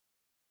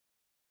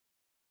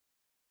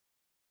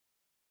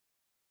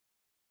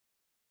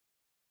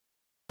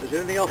there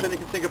anything else that you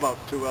can think about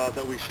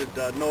that we should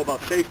know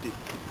about safety?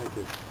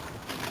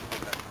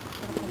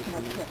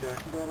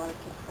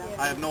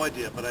 I have no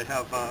idea, but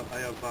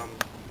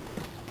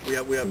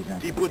we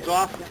have deep woods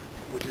off,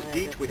 which is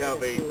DEET. We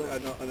have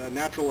a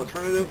natural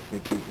alternative.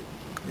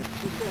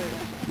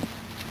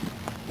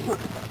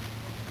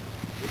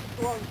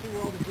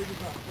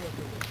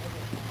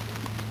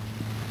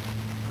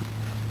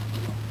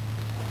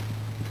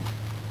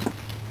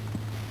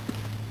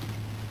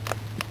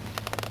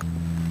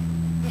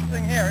 This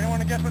thing here, anyone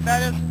want to guess what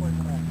that is?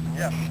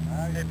 Yes.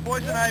 A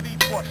poison ivy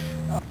bush.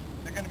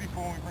 They're going to be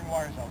for when we bring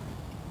wires out.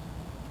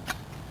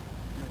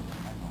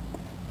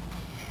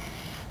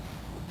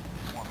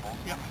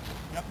 Yep.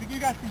 Yep. You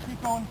guys can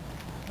keep going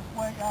this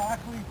way.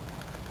 Actually,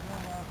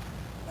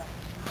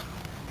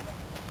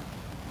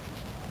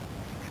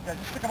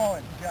 just stick them all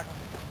in. Jack.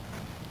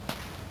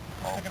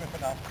 Stick them in for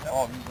now. Yep.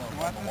 Oh,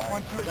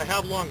 I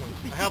have long ones.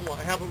 We have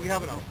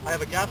enough. I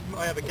have a gas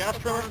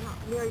trimmer.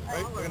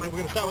 Right. We're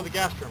going to start with a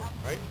gas trimmer.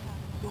 Right.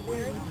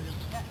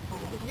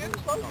 You're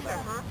closer,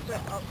 huh?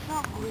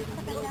 No, we're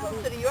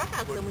closer to your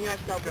house than we are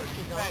to We're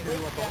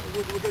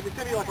going to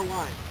be like a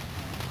line.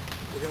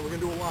 We're going to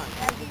do a line.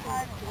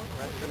 Right?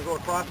 We're going to go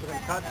across, we're going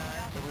to cut, then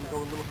we're going to go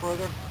a little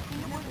further,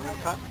 we're going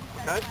to cut,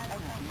 okay?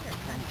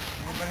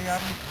 Anybody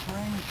have any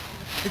strings?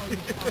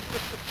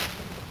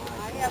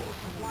 I have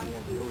one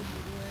of these.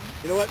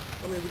 You know what?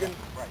 I mean, we can...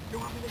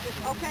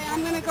 Okay,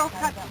 I'm going to go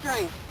cut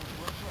string.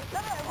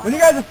 When you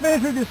guys are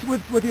finished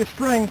with your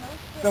string,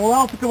 then we'll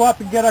also go up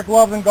and get our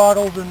gloves and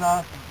goggles and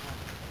I'm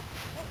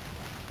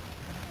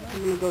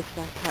going to go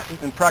start cutting.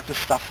 And practice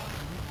stuff.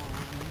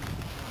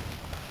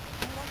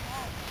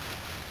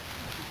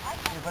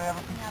 Anybody have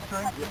a piece of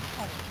string?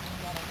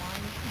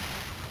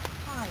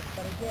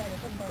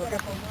 Go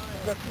get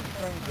some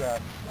string,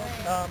 Jack.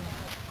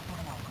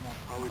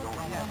 Probably don't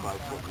need 5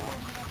 foot long.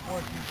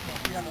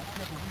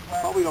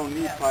 Probably don't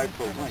need 5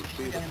 foot length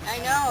either. I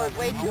know, it's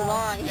way too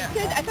long. He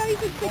said, I thought he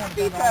said 6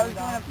 feet, so I was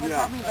going to put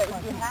something, but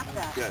you have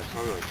that. Yeah, it's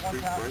probably like 3,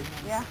 right?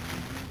 Yeah.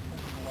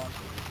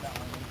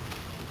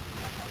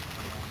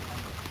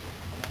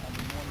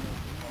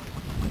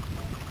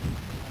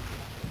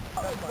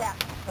 Yeah.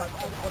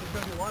 What it's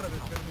going to be a lot of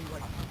it's going to be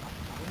like,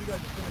 when you guys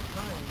finish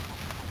tying.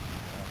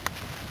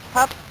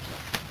 Hup.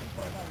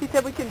 He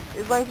said we can,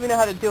 as long as we know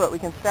how to do it, we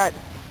can start.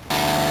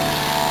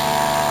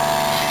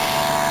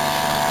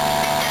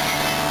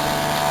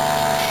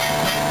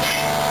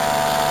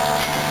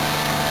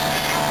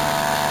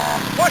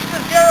 Push the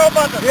 0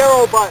 button.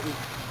 0 button.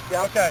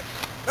 Yeah. Okay.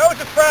 That was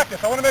just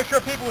practice. I want to make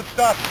sure people would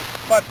stop.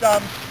 But,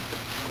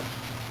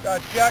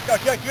 Jack,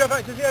 does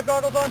he have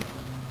goggles on?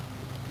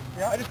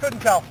 Yeah. I just couldn't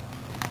tell.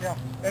 Yeah.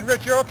 And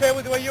Rich, you're okay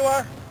with the way you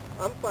are?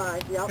 I'm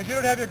fine, yeah. Because you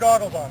don't have your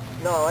goggles on.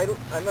 No, I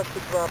must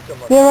have dropped them.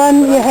 They're on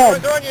your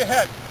head. They're on your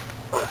head.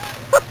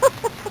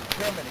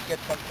 German, get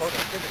some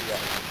productivity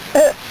out.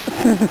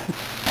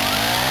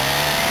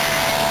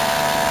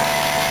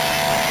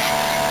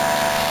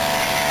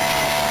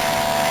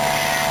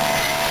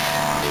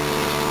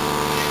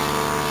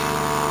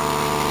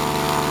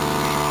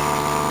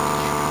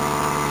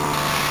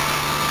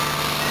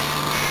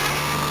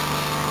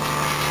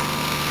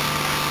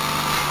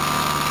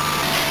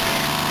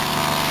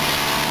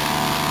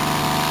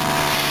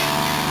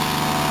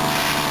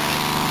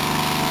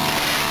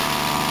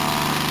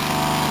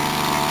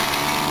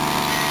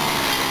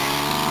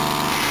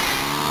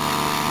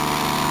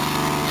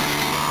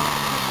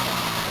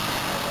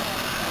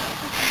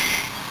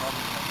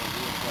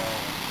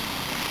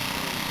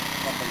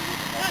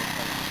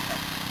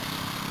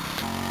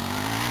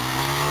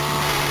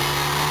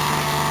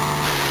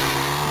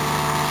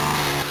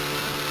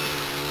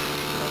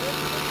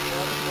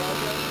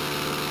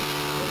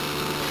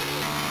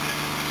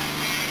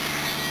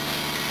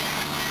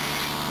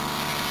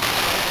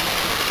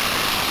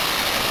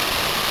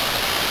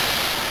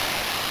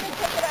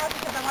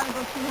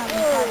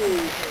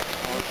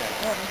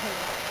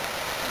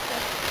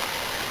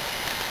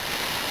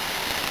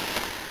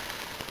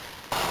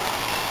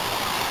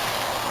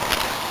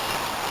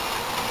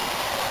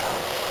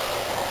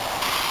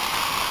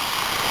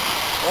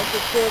 What's the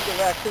serve the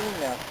raccoon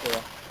nest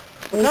there?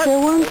 Is there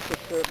one? What's the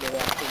serve the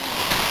raccoon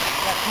nest?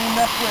 Raccoon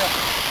nest where?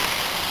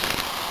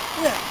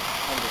 Yeah.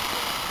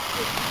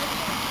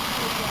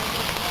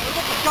 Look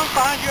at the junk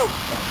behind you.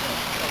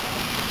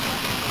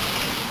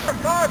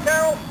 Car,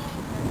 Carol.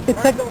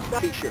 It's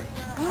a T-shirt.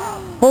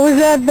 What was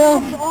that, Bill?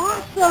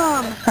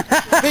 Awesome!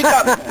 Speak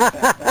up.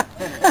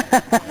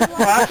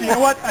 Well, actually, you know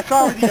what? I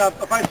saw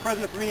the vice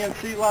president from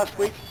ENC last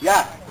week.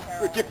 Yeah.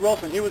 Or Dick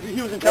Wilson. He was in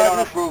charge. They don't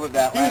approve of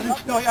that,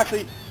 right? No,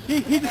 actually,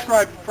 he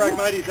described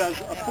Phragmites as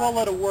a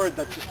 4-letter word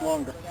that's just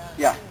longer.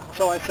 Yeah.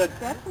 So I said,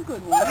 That's a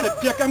good one. I said,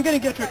 Dick, I'm going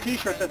to get you a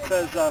T-shirt that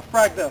says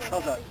Phrag this.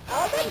 How's that?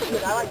 Oh, that's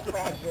good. I like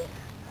Phrag this.